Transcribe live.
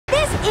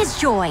is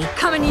Joy,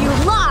 coming to you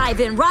live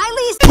in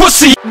Riley's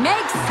Pussy!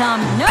 Make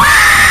some noise!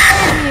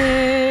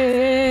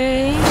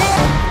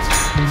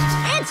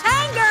 It's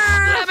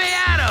Anger! Let me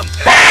at him!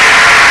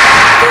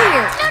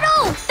 Fear!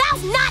 No,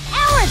 that's not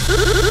ours!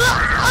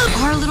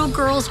 Our little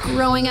girl's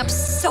growing up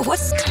so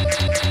what's...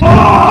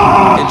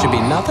 It should be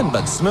nothing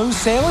but smooth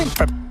sailing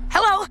from...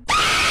 Hello?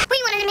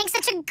 We wanted to make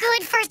such a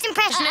good first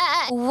impression.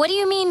 What do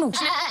you mean?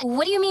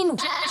 What do you mean?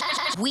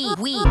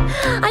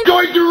 I'm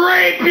Going to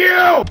rape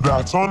you!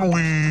 That's on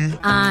we.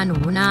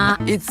 Anna.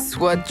 It's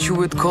what you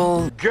would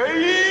call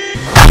Gay!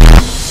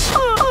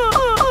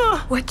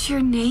 What's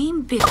your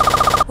name, big?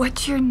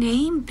 What's your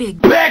name,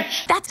 big?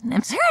 Bitch! That's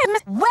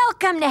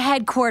Welcome to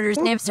headquarters,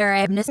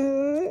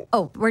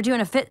 Oh, we're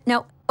doing a fit.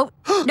 No. Oh,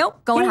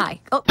 nope. Going high.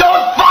 Oh,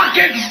 Don't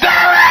fucking stare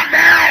at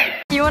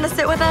me! you want to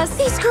sit with us?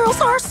 These girls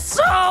are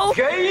so.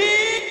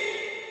 Gay!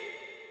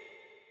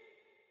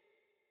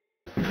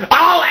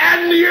 I'll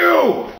end you!